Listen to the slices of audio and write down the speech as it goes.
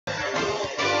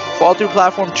Fall through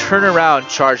platform, turn around,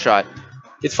 charge shot.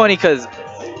 It's funny because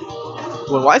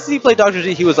when YCZ played Dr.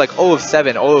 Z, he was like 0 of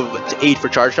 7, 0 of 8 for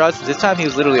charge shots. This time he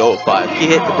was literally 0 of 5. He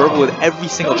hit the Burble with every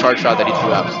single charge shot that he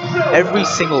threw out. Every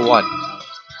single one.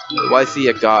 YC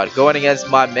a god. Going against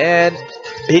my man,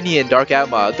 Binion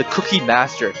Darkatma, the Cookie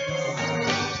Master.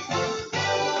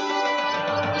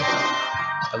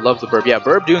 I love the Burb. Yeah,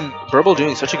 Burble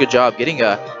doing such a good job getting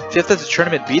a 5th as a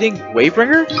tournament, beating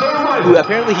Wavebringer, who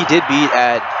apparently he did beat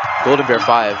at Golden Bear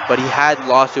 5, but he had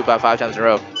lost to about 5 times in a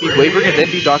row. Beat Wavebringer,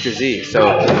 then beat Dr. Z,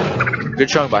 so good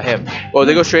showing by him. Oh,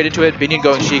 they go straight into it. Binion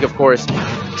going Sheik, of course.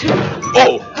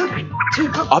 Oh!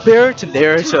 Up air to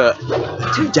Nair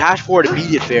to dash forward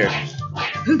immediate fair.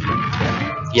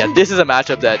 Yeah, this is a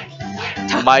matchup that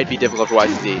might be difficult for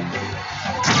YCZ.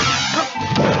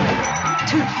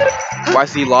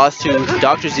 YCZ lost to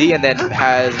Dr. Z and then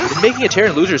has been making a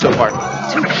Terran loser so far.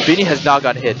 Binion has not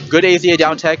gotten hit. Good AZA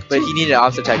down tech, but he needed an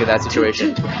onset tech in that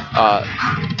situation.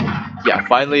 Yeah,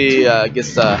 finally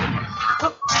gets the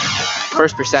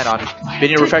first percent on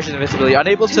Binion. Refreshes invincibility,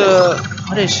 unable to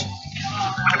punish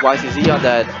YCZ on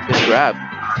that grab.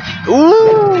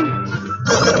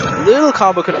 Ooh! Little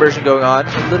combo conversion going on.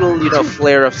 A little, you know,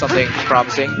 flare of something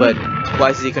promising, but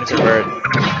YCZ couldn't convert.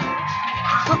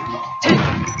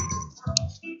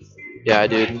 Yeah,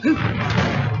 dude.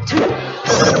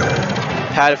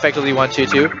 Had effectively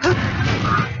 1-2-2.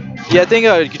 Yeah, I think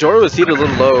Ghidorah was seated a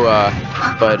little low,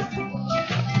 but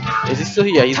is he still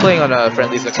here? Yeah, he's playing on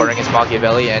friendlies in the corner against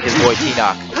Machiavelli and his boy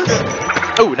T-Knock.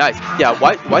 Oh, nice. Yeah,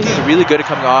 YC's really good at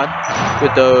coming on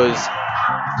with those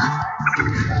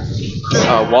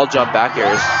wall jump back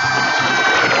airs.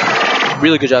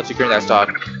 Really good job securing that stock.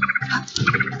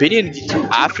 Binion,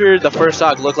 after the first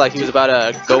stock, looked like he was about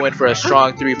to go in for a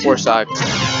strong 3-4 stock,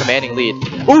 commanding lead.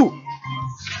 Ooh!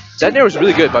 That nair was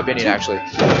really good by Binion, actually.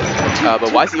 But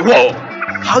YC, whoa!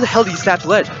 How the hell did he snap the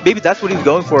ledge? Maybe that's what he was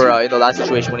going for in the last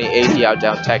situation when he AZ out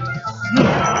down tech.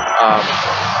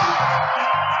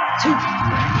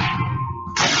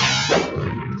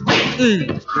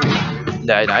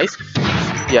 Nice.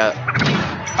 Yeah.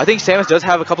 I think Samus does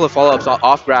have a couple of follow-ups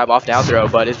off grab, off down throw,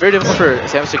 but it's very difficult for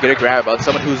Samus to get a grab on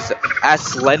someone who's as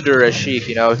slender as Sheik,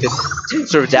 you know, can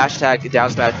sort of dash attack, down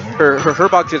smash. Her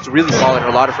box gets really small and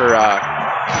a lot of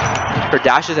her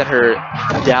dashes and her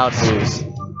down moves.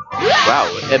 Wow,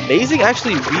 amazing,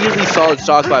 actually really solid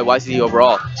stock by YCZ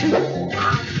overall.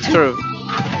 Sort of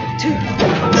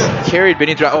carried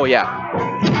Binion throughout, oh yeah.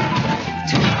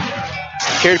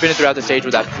 Carried Binion throughout the stage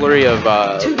with that flurry of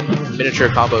miniature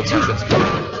combo extensions.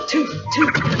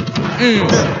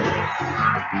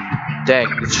 Dang,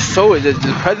 it's just so the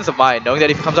presence of mind, knowing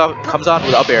that if he comes on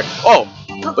with up air, oh,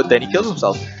 but then he kills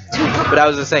himself. But I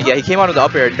was just saying, yeah, he came on with the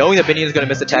up air, knowing that Binion is going to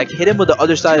miss the attack, hit him with the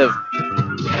other side of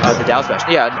the down smash.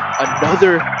 Yeah,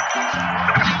 another.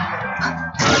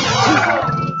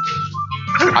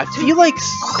 I feel like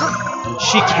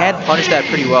she can punish that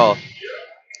pretty well.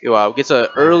 Wow, gets an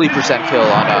early percent kill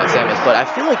on Samus, but I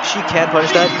feel like she can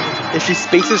punish that if she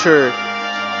spaces her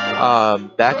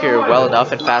back air well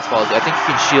enough and fastballs. I think you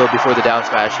can shield before the down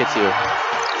smash hits you.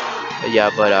 Yeah,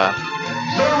 but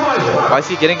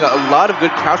YC getting a lot of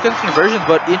good crouch conversions,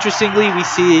 but interestingly, we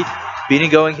see Binion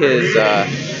going his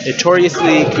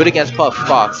notoriously good against Puff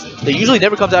Fox. That usually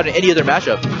never comes out in any other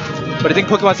matchup, but I think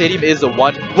Pokemon Stadium is the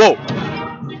one. Whoa!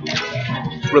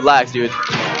 Relax, dude.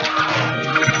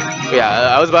 Yeah,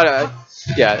 I was about to.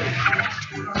 Yeah,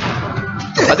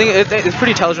 I think it's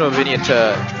pretty intelligent of Binion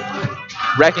to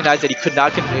recognize that he could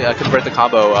not convert the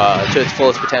combo to its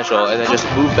fullest potential, and then just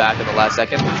move back in the last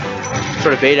second.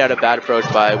 Sort of bait out a bad approach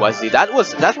by YCZ.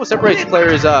 That's what separates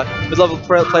players, mid-level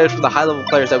players, from the high-level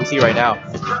players that we see right now.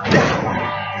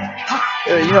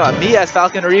 You know, me as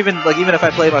Falcon, or even if I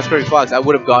played my Squirty Fox, I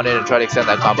would have gone in and tried to extend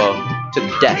that combo to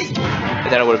death,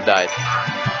 and then I would have died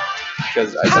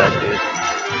because I suck, dude.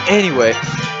 Anyway.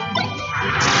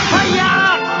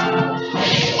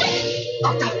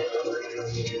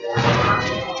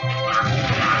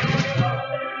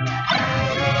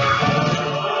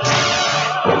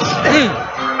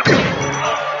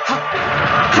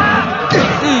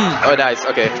 Oh, nice.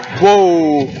 Okay.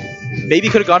 Whoa. Maybe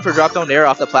could have gone for drop down air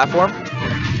off the platform,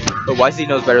 but YC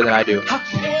knows better than I do.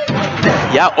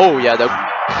 Yeah. Oh, yeah.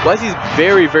 YC is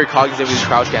very, very cognizant with his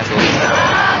crouch cancel.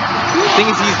 The thing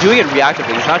is, he's doing it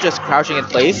reactively. He's not just crouching in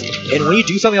place. And when you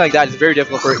do something like that, it's very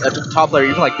difficult for a top player,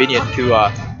 even like Binion, to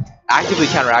actively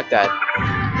counteract that.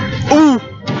 Ooh!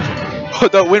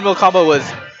 The windmill combo was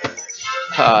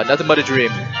nothing but a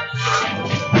dream.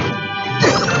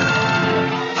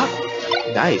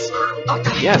 Nice.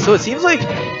 Yeah, so it seems like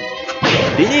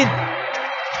Binion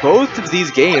both of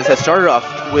these games has started off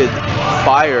with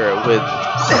fire, with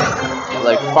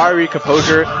like fiery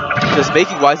composure, just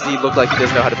making YCZ look like he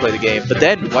doesn't know how to play the game. But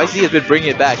then YCZ has been bringing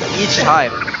it back each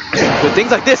time with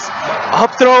things like this: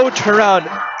 up throw, turn around,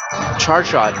 charge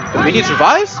shot. Minion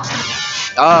survives.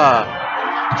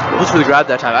 Almost for the grab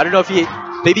that time. I don't know if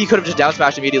maybe he could have just down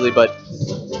smashed immediately, but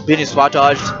Minion spot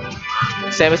dodged.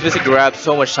 Samus missing grab,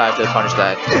 so much time to punish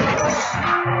that.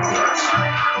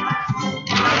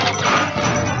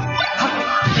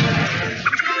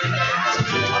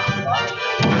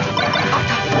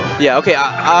 Yeah, okay,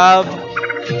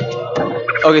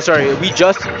 okay, sorry,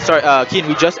 Keen,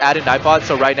 we just added Nightbot,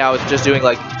 so right now it's just doing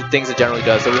like the things it generally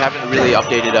does, so we haven't really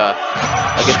updated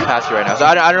against capacity right now, so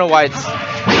I don't know why it's...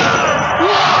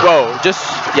 Whoa, just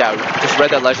read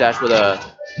that ledge dash with a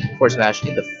forward smash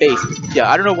in the face. Yeah,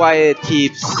 I don't know why it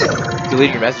keeps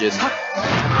deleting your messages.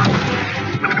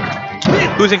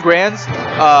 Who's in Grands?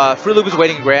 Frootloop is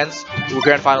waiting in Grands,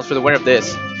 Grand Finals for the winner of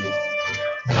this.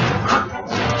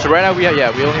 So right now we only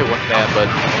have one command, but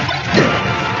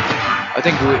I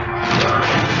think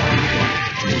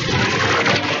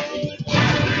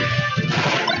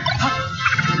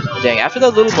dang, after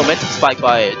that little momentum spike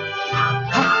by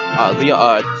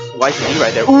YCZ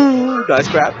right there. Ooh, nice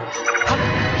grab.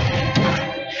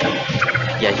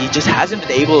 Yeah, he just hasn't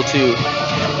been able to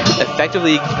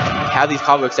effectively have these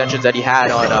combo extensions that he had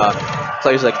on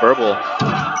players like Verbal.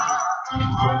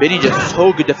 Vinny just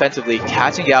so good defensively,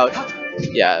 catching out.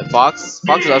 Yeah, Fox's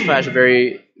up smash is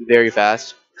very, very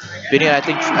fast. Vinny,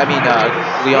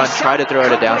 Leon tried to throw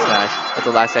out a down smash at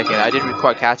the last second. I didn't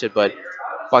quite catch it, but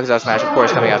Fox's up smash, of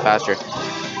course, coming out faster.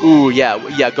 Ooh, yeah,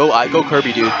 go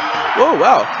Kirby, dude. Whoa,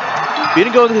 wow.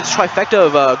 Vinny going with his trifecta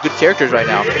of good characters right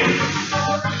now.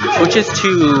 Switches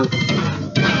to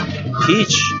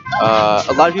Peach.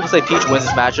 A lot of people say Peach wins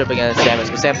this matchup against Samus,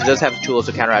 but Samus does have tools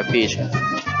to counteract Peach.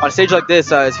 On a stage like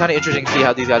this, it's kind of interesting to see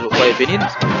how these guys will play. Binion,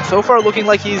 so far looking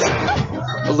like he's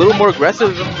a little more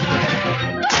aggressive.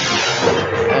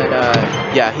 And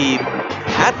yeah, he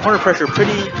had corner pressure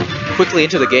pretty quickly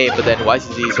into the game, but then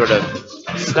YCZ sort of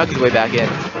snuck his way back in.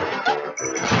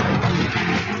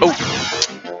 Oh!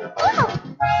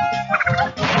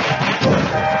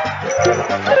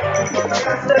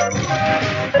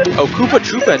 Oh, Koopa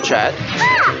Troopa in chat.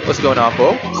 What's going on,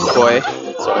 boy? Sorry.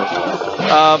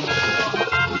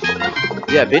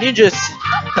 Yeah, Binion just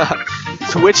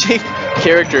switching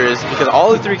characters because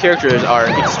all the three characters are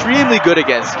extremely good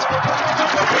against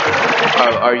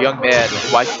our young man,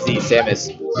 YCZ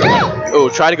Samus. Oh,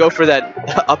 try to go for that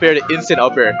up air to instant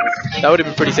up air. That would have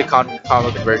been pretty sick combo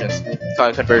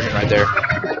conversion right there.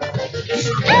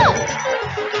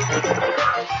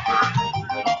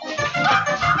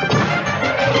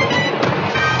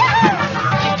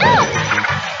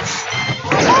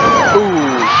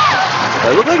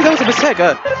 It looked like that was a mistake.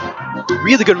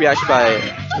 Really good reaction by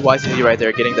YCZ right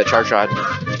there, getting the charge shot.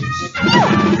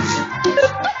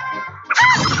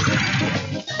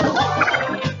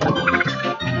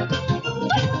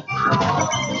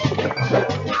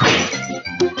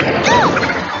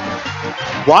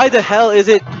 Why the hell is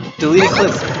it deleting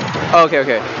clips? Oh,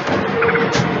 okay.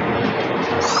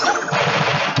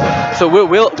 So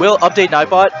we'll update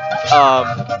Nightbot.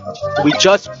 We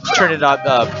just turned it on,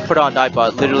 put on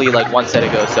Nightbot literally like 1 set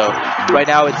ago, so right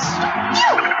now it's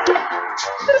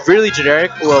really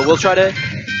generic. We'll try to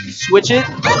switch it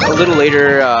a little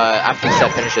later after the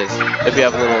set finishes, if we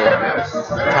have a little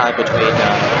time between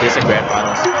this and Grand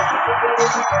Finals.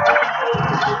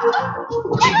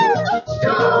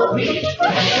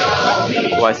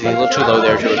 Oh, I see, a little too low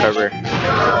there to recover.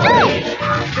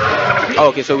 Oh,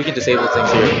 okay, so we can disable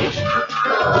things here.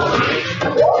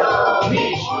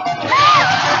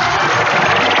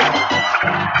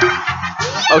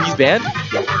 Oh, he's banned?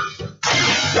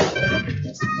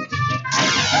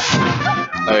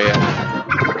 Oh, yeah.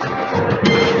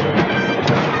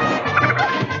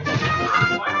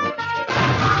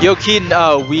 Yo, Keaton,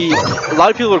 a lot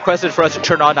of people requested for us to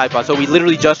turn on Nightbot, so we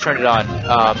literally just turned it on.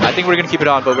 I think we're gonna keep it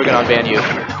on, but we're gonna unban you.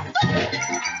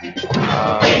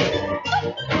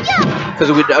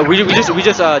 Because we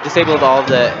just disabled all of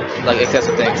the like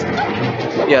excessive things.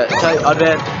 Yeah,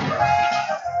 unban.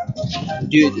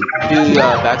 Do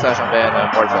backslash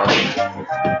unban Mortal.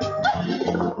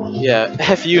 Yeah,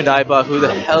 F you, Nightbot. Who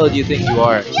the hell do you think you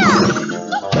are?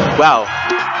 Wow.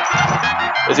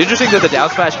 It's interesting that the down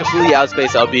smash completely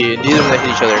outspaced LB and neither of them hit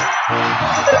each other.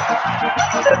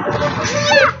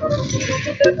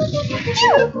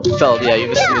 Fell, yeah, you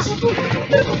missed.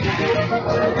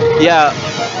 Yeah,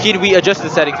 Keen, we adjusted the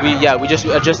settings. We just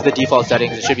adjusted the default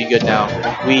settings. It should be good now.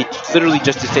 We literally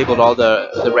just disabled all the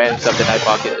random stuff that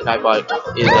Nightbot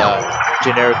is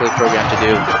generically programmed to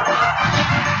do.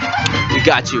 We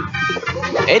got you.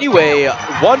 Anyway,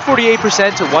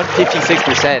 148% to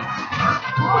 156%.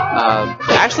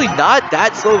 Actually, not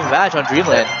that slow of a match on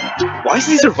Dreamland. Why does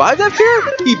he survive that pair?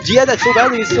 He had that so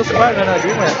badly, he still survived on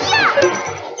Dreamland.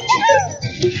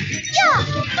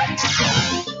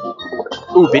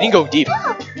 Ooh, Vinny going deep.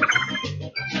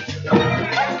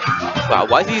 Wow,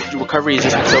 YCZ's recovery has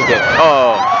just been so good.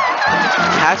 Oh,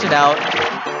 catching out.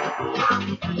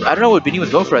 I don't know what Vinny was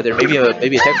going for right there. Maybe a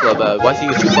tech flip. YCZ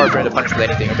was too far for him to punish with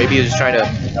anything, or maybe he was just trying to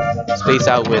space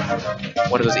out with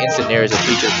one of those instant nairs that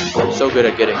Peach is so good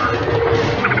at getting.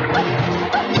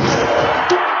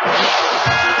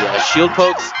 Yeah, shield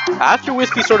pokes. After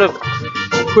Whiskey sort of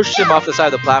pushed him off the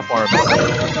side of the platform,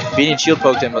 Vinny shield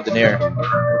poked him with the nair.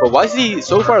 But YCZ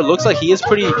so far looks like he is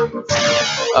pretty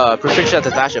proficient at the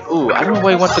matchup. Ooh, I don't know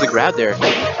why he went for the grab there.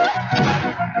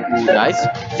 Ooh, nice.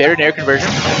 Fair nair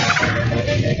conversion.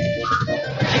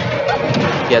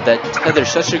 Yeah, that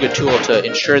there's such a good tool to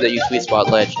ensure that you sweet spot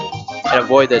ledge and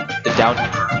avoid the down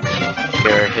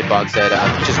air hitbox that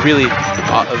just really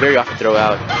very often throw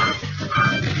out.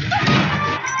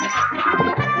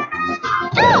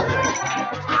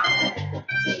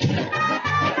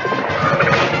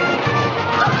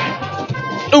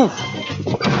 Ooh!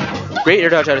 Great air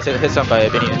dodge out to hit some by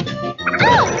Vinny.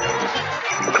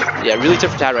 Yeah, really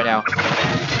tough for Tad right now.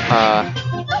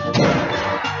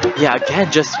 Yeah,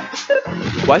 again, just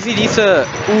YCZ needs to.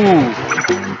 Ooh,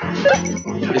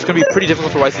 it's gonna be pretty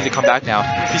difficult for YCZ to come back now.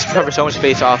 He's covering so much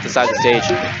space off the side of the stage.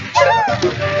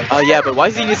 Yeah, but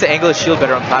YCZ needs to angle his shield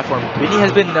better on platform. Vinny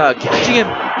has been catching him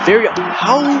very.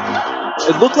 How?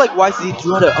 It looked like YCZ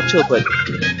threw out an up tilt, but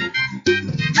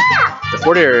the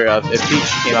forward air of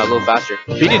Peach came out a little faster.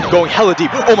 Vinny going hella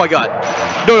deep. Oh my god!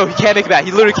 No, he can't make it back.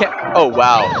 He literally can't. Oh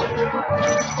wow!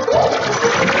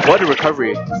 What a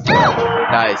recovery!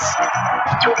 Nice.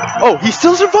 Oh, he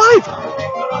still survived,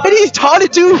 and he's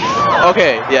taunted too.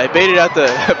 Okay, yeah, baited out the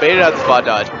spot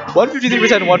dodge.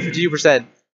 153% and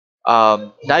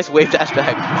 152%. Nice wave dash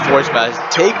back, forward smash,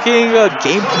 taking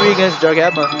game 3 against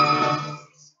Darkatma.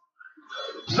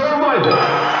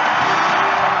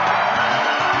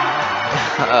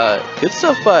 Good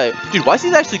stuff by dude. Why is he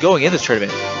actually going in this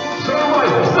tournament?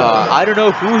 I don't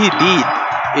know who he beat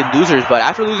in losers, but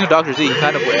after losing Dr. Z, he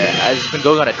kind of has been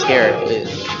going on a tear.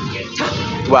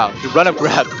 Wow, the run up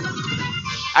grab.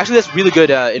 Actually, that's really good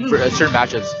in certain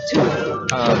matchups.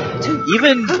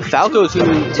 Even Falcos who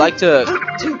like to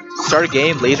start a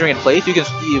game lasering in place, you can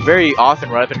very often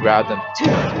run up and grab them.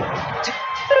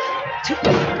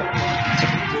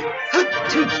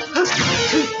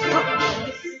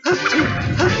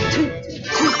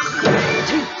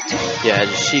 Yeah,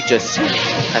 Sheik just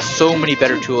has so many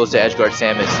better tools to edgeguard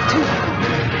Samus.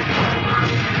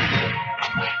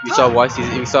 We saw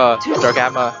YCZ, we saw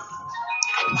Darkatma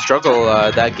struggle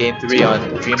that game 3 on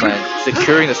Dreamland,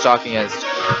 securing the stock against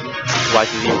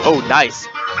YCZ. Oh, nice!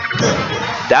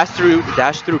 Dash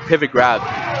through pivot grab,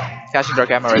 catching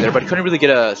Darkatma right there, but he couldn't really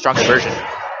get a strong conversion.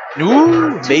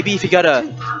 Ooh, maybe if he got a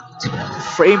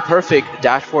frame perfect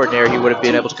dash forward nair, he would have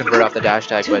been able to convert off the dash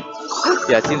tag. But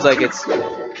yeah, it seems like it's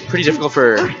pretty difficult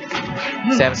for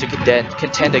Samus to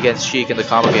contend against Sheik in the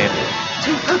combo game.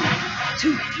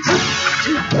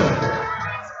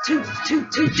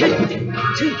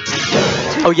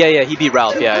 Oh yeah, he beat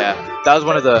Ralph. Yeah, that was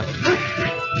one of the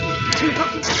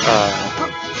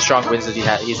strong wins that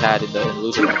he's had in the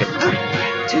loser bracket.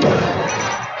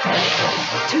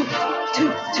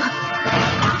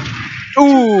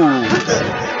 Ooh!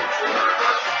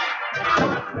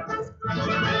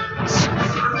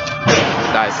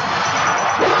 Nice.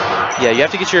 Yeah, you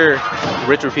have to get your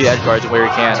rich repeat edge guards where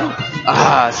you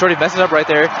can. Sort of messes up right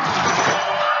there.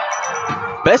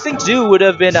 Best thing to do would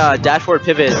have been dash forward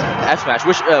pivot F smash,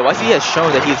 which YCZ has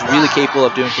shown that he's really capable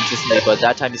of doing consistently, but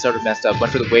that time he sort of messed up.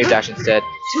 Went for the wave dash instead.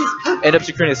 End up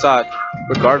securing his stock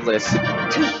regardless.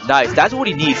 Nice. That's what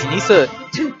he needs. He needs to.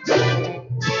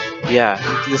 Yeah,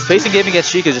 the spacing game against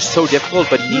Sheik is just so difficult,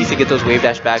 but he needs to get those wave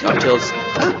dash back on tilts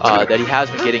that he has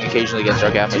been getting occasionally against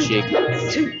Darkatma Sheik.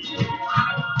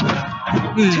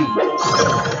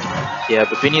 Yeah,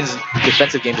 but Binion's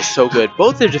defensive game is so good.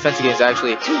 Both their defensive games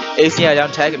actually. ACI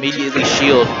down tag, immediately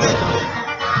shield.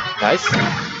 Nice.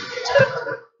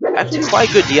 Actually quite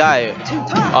good DI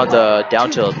on the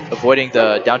down tilt, avoiding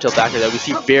the down tilt backer that we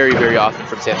see very, very often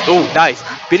from Sam. Oh, nice.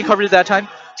 Binion covered it that time.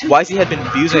 YC had been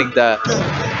abusing the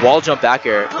wall jump back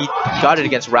air. He got it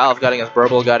against Ralph, got it against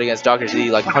Burble, got it against Dr.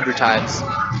 Z like 100 times.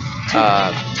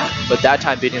 But that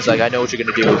time Binion's like, I know what you're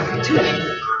gonna do.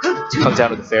 Comes down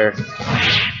to the fair.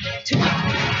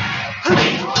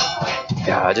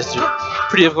 Yeah, just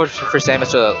pretty difficult for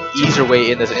Samus to ease her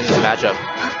way in this matchup.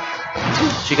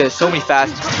 She gets so many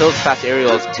fast kills, fast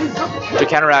aerials to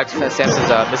counteract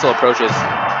Samus's missile approaches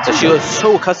that she was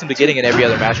so accustomed to getting in every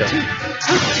other matchup.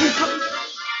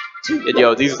 And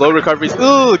yo, these low recoveries,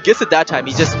 ooh, gets it that time.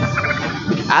 He just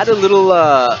added a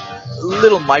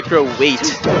little micro weight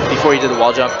before he did the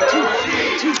wall jump.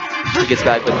 He gets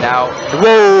back, but now,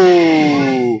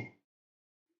 whoa!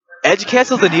 Edge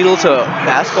cancels the needle to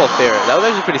basketball fair. That was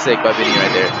actually pretty sick by Binion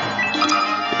right there.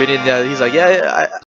 Binion, he's like, yeah,